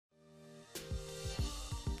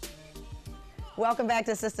Welcome back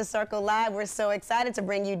to Sister Circle Live. We're so excited to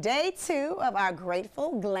bring you day 2 of our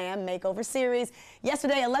Grateful Glam Makeover series.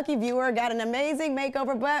 Yesterday, a lucky viewer got an amazing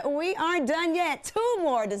makeover, but we aren't done yet. 2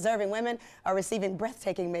 more deserving women are receiving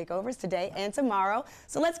breathtaking makeovers today and tomorrow.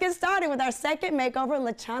 So let's get started with our second makeover,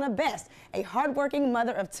 Lachana Best, a hardworking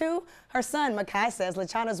mother of 2. Her son, Makai, says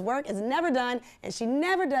Lachana's work is never done and she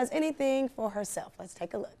never does anything for herself. Let's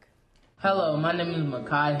take a look. Hello, my name is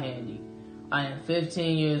Makai Handy. I am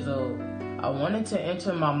 15 years old. I wanted to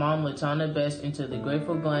enter my mom, Lachana Best, into the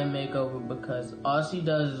Grateful Glam Makeover because all she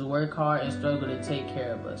does is work hard and struggle to take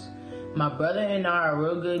care of us. My brother and I are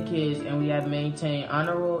real good kids, and we have maintained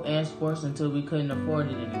honor roll and sports until we couldn't afford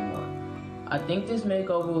it anymore. I think this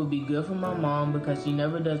makeover will be good for my mom because she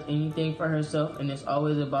never does anything for herself, and it's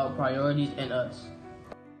always about priorities and us.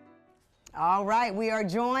 All right, we are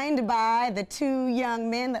joined by the 2 young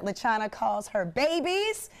men that Lachana calls her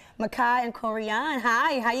babies, Makai and Corian.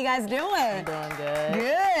 Hi, how you guys doing? I'm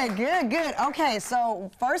doing good. Good. Okay, so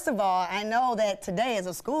first of all, I know that today is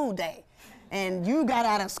a school day, and you got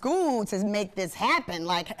out of school to make this happen.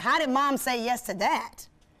 Like, how did Mom say yes to that?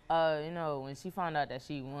 You know, when she found out that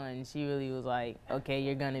she won, she really was like, okay,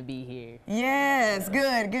 you're gonna be here. Yes,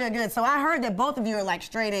 good. So I heard that both of you are like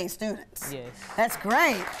straight A students. Yes. That's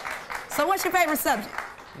great. So what's your favorite subject?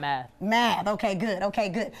 Math. Math, okay, good.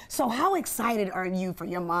 So how excited are you for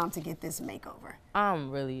your mom to get this makeover?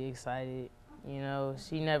 I'm really excited. You know,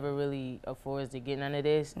 she never really affords to get none of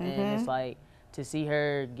this, and it's like, to see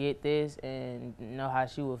her get this and know how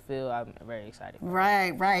she will feel, I'm very excited.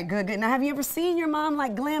 Right, good. Now, have you ever seen your mom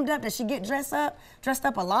like glammed up? Does she get dressed up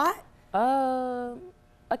a lot?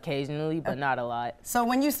 Occasionally, but not a lot. So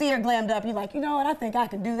when you see her glammed up, you're like, you know what, I think I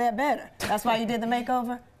can do that better. That's why you did the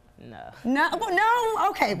makeover? No?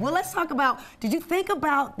 Okay, well, let's talk about, did you think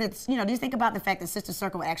about this, do you think about the fact that Sister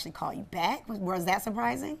Circle would actually call you back? Was that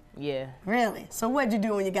surprising? Yeah. Really? So what did you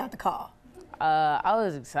do when you got the call? I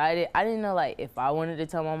was excited. I didn't know, like, if I wanted to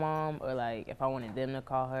tell my mom or, like, if I wanted them to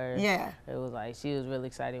call her. Yeah. It was like, she was really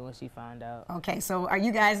excited when she found out. Okay, so are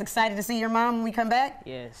you guys excited to see your mom when we come back?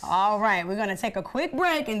 Yes. All right, we're going to take a quick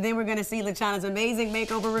break, and then we're going to see Lachana's amazing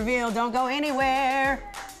makeover reveal. Don't go anywhere.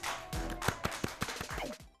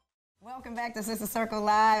 Welcome back to Sister Circle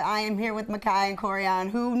Live. I am here with Makai and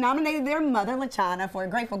Corian, who nominated their mother, Lachana, for a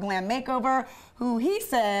Grateful Glam Makeover, who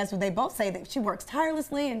they both say that she works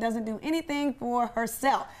tirelessly and doesn't do anything for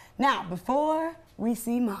herself. Now, before we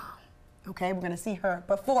see Mom, okay, we're going to see her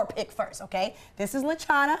before pick first, okay? This is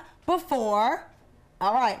Lachana before.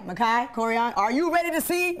 All right, Makai, Corian, are you ready to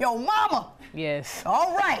see your mama? Yes.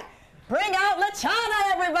 All right, bring out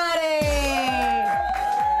Lachana, everybody!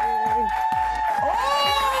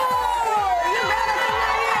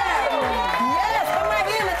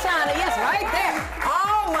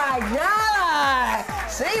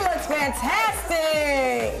 She looks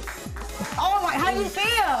fantastic. Oh my, how you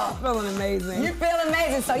feel? Feeling amazing. You feel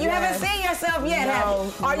amazing. So you haven't seen yourself yet, have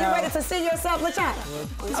you? Are you ready to see yourself,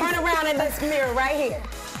 Lachana? Turn around in this mirror right here.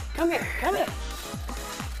 Come here. Yes!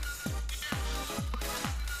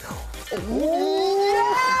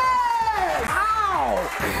 Ow!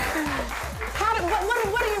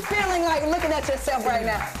 What are you feeling like looking at yourself right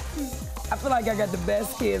now? I feel like I got the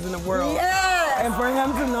best kids in the world. Yes! And for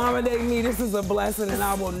him to nominate me, this is a blessing, and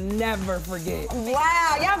I will never forget.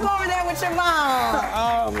 Wow, y'all go over there with your mom.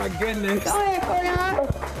 Oh my goodness. Go ahead, Corian.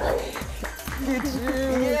 Get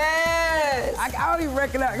you. Yes! I don't even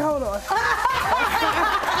recognize, hold on.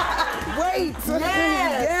 Wait.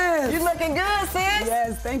 Yes. You looking good, sis?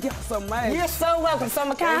 Yes, thank you so much. You're so welcome. So,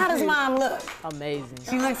 Makai, how does Mom look? Amazing.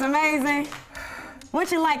 She looks amazing.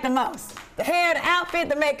 What you like the most? The hair, the outfit,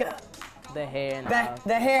 the makeup? The hair and the outfit.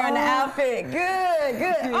 The hair and the outfit.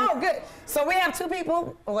 Good. Oh, good. So we have 2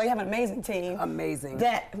 people. Well, you have an amazing team. Amazing.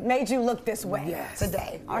 That made you look this way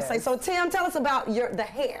today. All right. So Tim, tell us about the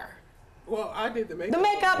hair. Well, I did the makeup. The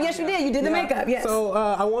makeup, yes, you did. You did the makeup, yes. So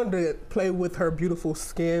I wanted to play with her beautiful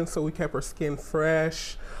skin, so we kept her skin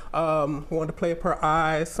fresh. Wanted to play up her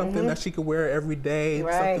eyes, something that she could wear every day,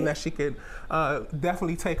 something that she could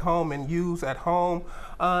definitely take home and use at home.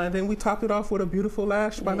 And then we topped it off with a beautiful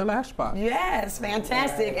lash by the Lash Box. Yes,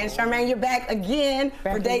 fantastic. And Charmaine, you're back again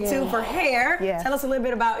for day 2 for hair. Yes. Tell us a little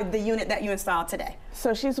bit about the unit that you installed today.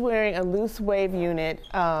 So she's wearing a loose wave unit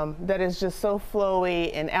that is just so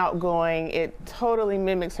flowy and outgoing. It totally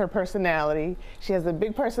mimics her personality. She has a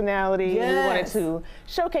big personality. Yes. And we wanted to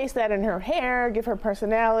showcase that in her hair, give her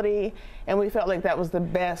personality, and we felt like that was the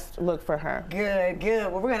best look for her. Good.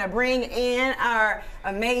 Well, we're going to bring in our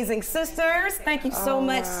amazing sisters. Thank you so much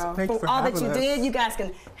much Thanks for for all that having you us. did. You guys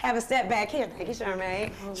can have a step back here. Thank you,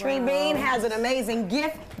 Charmaine. Tree Bean has an amazing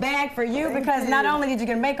gift bag for you because not only did you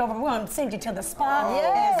get a makeover, we're going to send you to the spa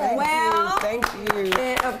as well. Thank you.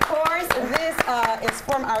 And of course, this is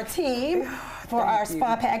from our team. For our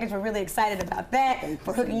spa package, we're really excited about that.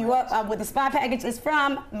 We're hooking you up with the spa package. It's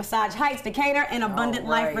from Massage Heights, Decatur, and Abundant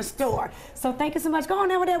Life Restore. So thank you so much. Go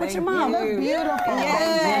on over there with your mom. you. Beautiful.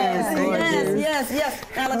 Yes.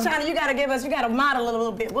 Now, Lachana, you gotta you gotta model a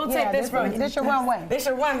little bit. We'll take this from you. This your one way. This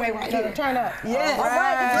your one way right here. Turn up. Yes. All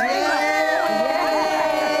right.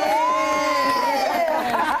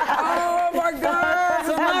 Oh my God.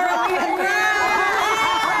 Tomorrow we have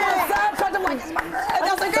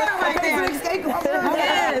that's a girl right there.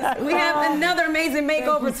 Yes, we have another amazing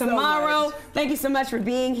makeover tomorrow. Thank you so much for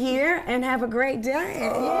being here and have a great day.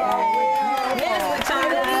 Yes,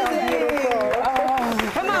 Lachana.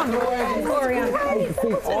 Come on, Gloria.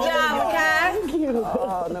 Good job.